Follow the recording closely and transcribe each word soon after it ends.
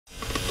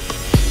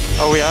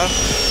Oh, we are?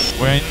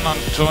 We're in,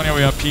 Antonio,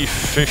 we are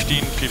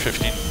P15,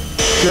 P15.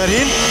 Good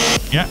in?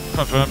 Yeah,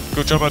 confirmed.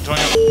 Good job,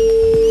 Antonio.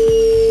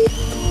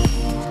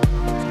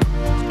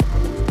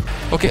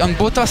 Okay, on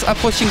Bottas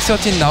approaching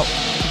 13 now.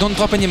 Don't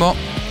drop anymore.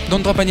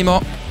 Don't drop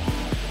anymore.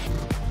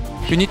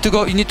 You need to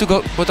go, you need to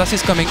go. Bottas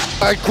is coming.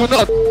 I could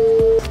not.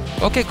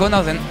 Okay, go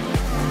now then.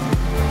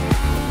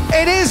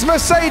 It is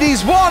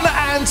Mercedes 1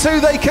 and 2.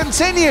 They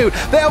continue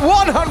their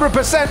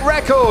 100%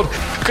 record.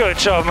 Good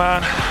job,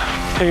 man.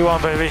 P1,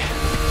 baby.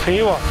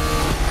 P1.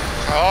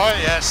 Oh,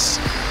 yes.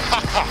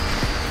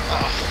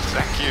 Oh,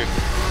 thank you.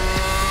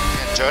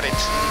 Enjoyed it.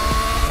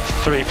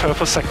 3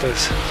 purple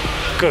sectors.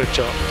 Good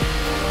job.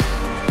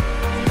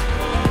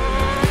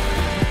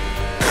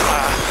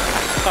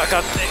 I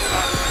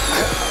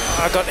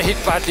got hit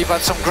badly by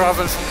some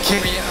gravel from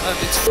Kimi and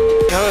it's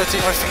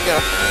hurting my finger.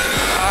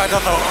 I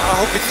don't know, I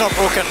hope it's not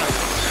broken.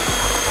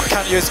 I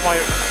can't use my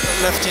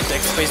left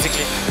index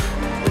basically.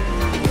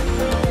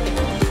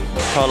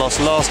 Carlos,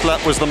 last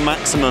lap was the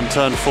maximum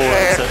turn 4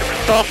 exit.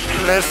 Stop,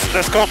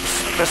 let's go,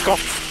 let's go.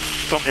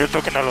 Tom, you're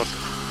talking a lot.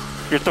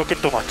 You're talking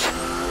too much.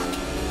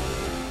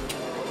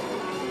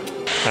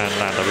 And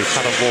Lando, we've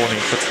had a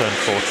warning for turn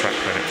 4 track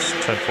limits.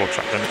 Turn 4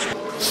 track limits.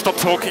 Stop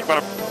talking,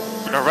 but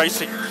I'm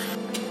racing.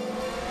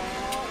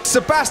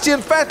 Sebastian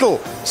Vettel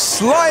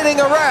sliding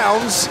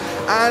around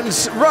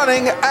and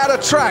running at a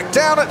track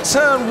down at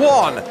turn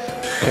 1.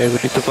 Okay, we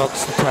need to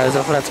box the tyres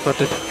off, let's put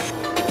it.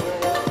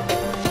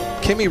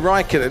 Kimi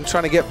Raikkonen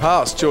trying to get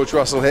past George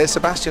Russell here.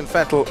 Sebastian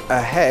Vettel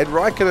ahead.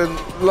 Raikkonen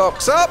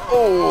locks up.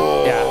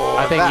 Oh, yeah,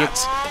 I think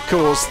that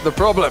caused the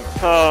problem.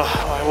 Oh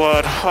my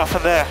word, what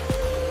happened there?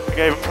 I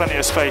gave him plenty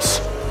of space.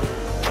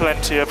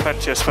 Plenty of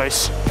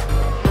space.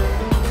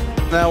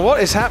 Now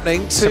what is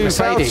happening to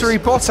Valtteri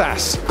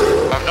Bottas?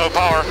 I have no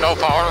power, no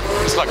power.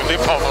 It's like a loop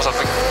hole or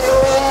something.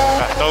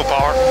 No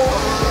power.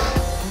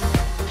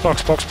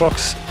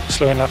 Box.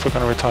 Slowing lap, we're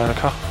going to retire the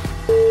car.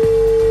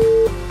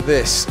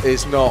 This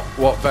is not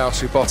what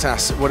Valtteri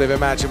Bottas would have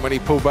imagined when he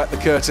pulled back the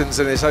curtains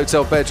in his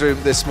hotel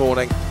bedroom this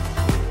morning.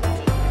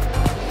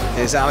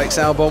 Here's Alex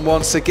Albon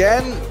once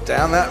again,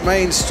 down that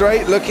main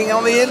straight, looking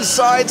on the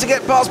inside to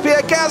get past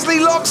Pierre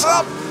Gasly, locks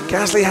up.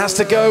 Gasly has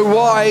to go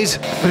wide.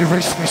 They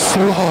raced me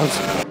so hard.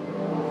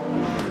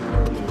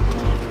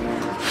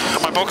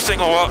 Am I boxing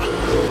or what?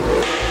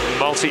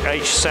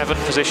 Multi-H7,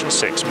 position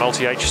 6.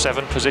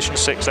 Multi-H7, position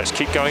 6. Let's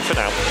keep going for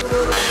now.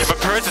 But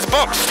Perez is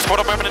boxed. What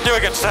am I going to do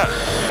against that?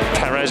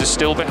 Perez is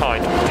still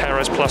behind.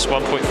 Perez plus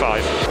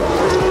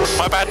 1.5.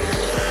 My bad.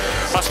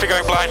 Must be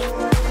going blind.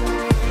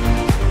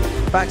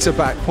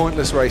 Back-to-back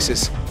pointless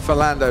races for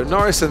Lando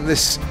Norris, and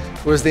this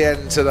was the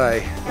end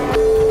today.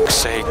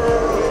 See.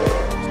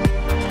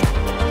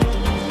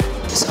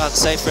 It's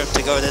unsafe for him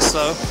to go this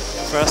slow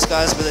for us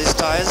guys with these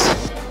tyres.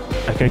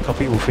 Okay,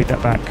 copy, we'll feed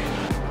that back.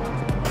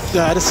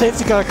 Yeah, the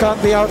safety car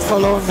can't be out for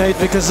long, mate,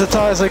 because the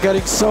tyres are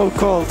getting so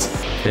cold.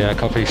 Yeah,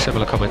 copy.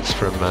 Similar comments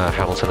from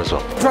Hamilton as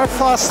well. Drive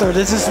faster,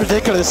 this is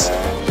ridiculous.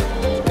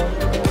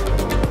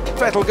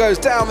 Vettel goes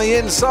down the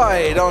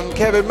inside on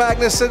Kevin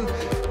Magnussen,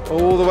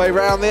 all the way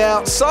round the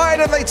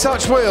outside, and they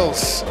touch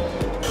wheels.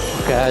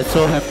 Okay, I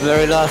saw him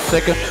very last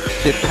second,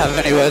 didn't have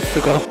anywhere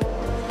to go.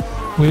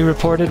 We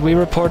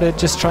reported,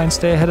 just try and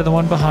stay ahead of the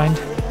one behind.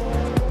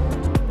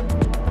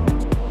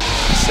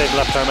 Same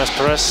lap time as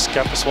Perez,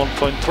 gap is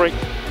 1.3.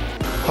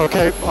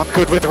 Okay, I'm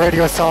good with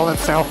radio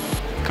silence now.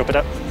 Copy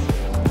that.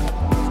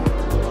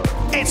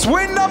 It's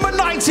win number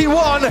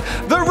 91.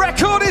 The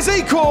record is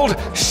equalled.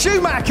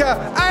 Schumacher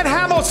and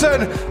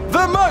Hamilton,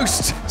 the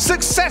most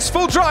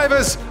successful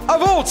drivers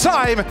of all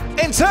time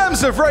in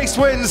terms of race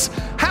wins.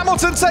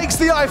 Hamilton takes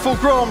the Eifel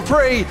Grand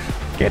Prix.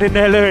 Get in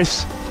there,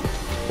 Lewis.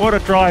 What a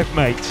drive,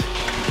 mate.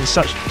 In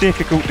such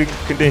difficult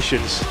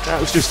conditions. That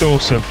was just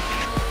awesome.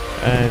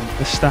 And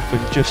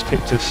Verstappen just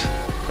picked us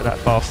for that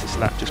fastest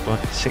lap just by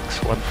 6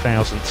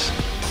 1/1000ths.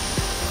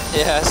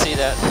 Yeah, I see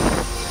that.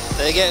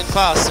 They're getting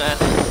fast, man.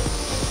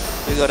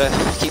 We gotta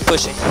keep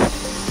pushing.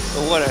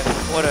 But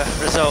what a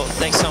result.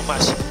 Thanks so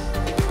much.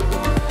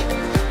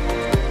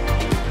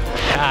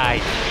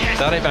 Aye,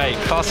 done it, mate.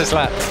 Fastest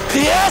lap.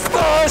 Yes,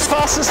 boys,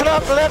 fastest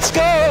lap, let's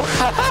go!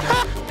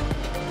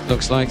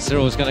 Looks like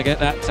Cyril's going to get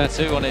that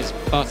tattoo on his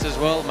butt as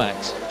well,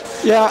 Max.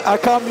 Yeah, I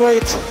can't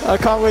wait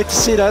to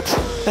see that.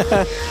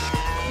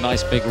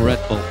 Nice big Red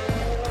Bull.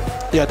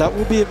 Yeah, that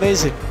would be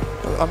amazing.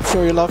 I'm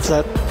sure you love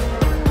that.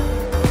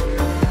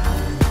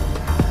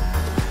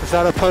 Is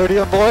that a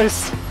podium,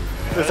 boys?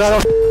 Is that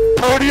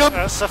a podium?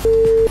 That's a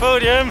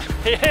podium.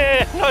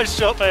 Yeah, nice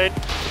shot, mate.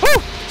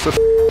 Woo! It's a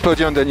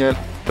podium, Daniel.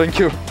 Thank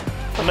you.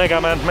 Mega,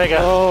 man, mega.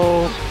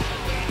 Oh,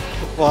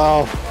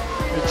 wow.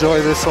 Enjoy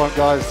this one,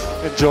 guys.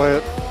 Enjoy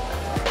it.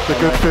 The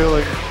good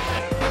feeling.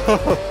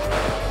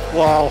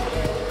 Wow.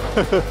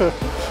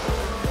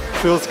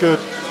 Feels good.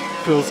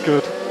 Feels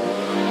good.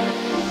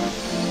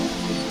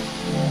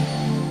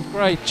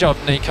 Great job,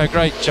 Nico.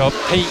 Great job.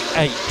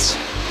 P8.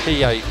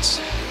 P8.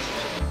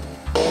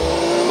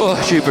 Oh,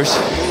 jeepers.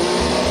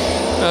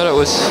 That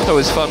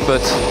was fun,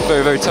 but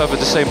very, very tough at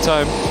the same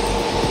time.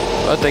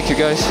 Thank you,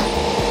 guys.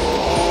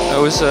 That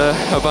was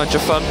a bunch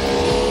of fun.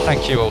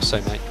 Thank you also,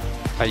 mate.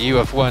 You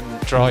have won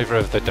Driver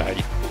of the Day.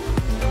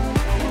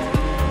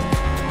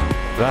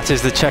 That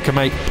is the checker,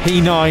 mate.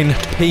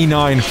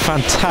 P9,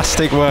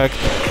 fantastic work.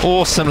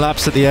 Awesome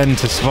laps at the end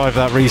to survive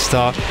that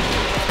restart.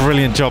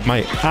 Brilliant job,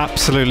 mate.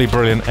 Absolutely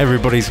brilliant.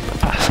 Everybody's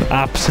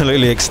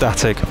absolutely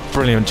ecstatic.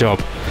 Brilliant job.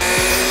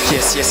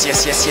 Yes.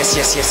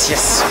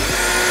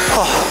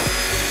 Oh,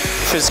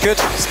 feels good.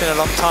 It's been a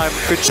long time.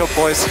 Good job,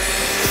 boys.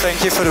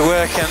 Thank you for the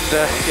work, and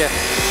yeah,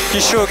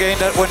 you show again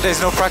that when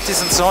there's no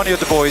practice and so on, you're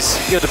the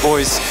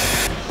boys.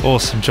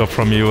 Awesome job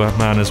from you,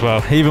 man, as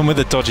well. Even with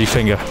a dodgy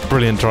finger.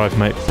 Brilliant drive,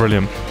 mate.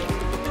 Brilliant.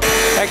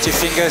 Active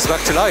finger is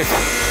back to life.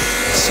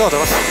 Sort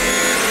of.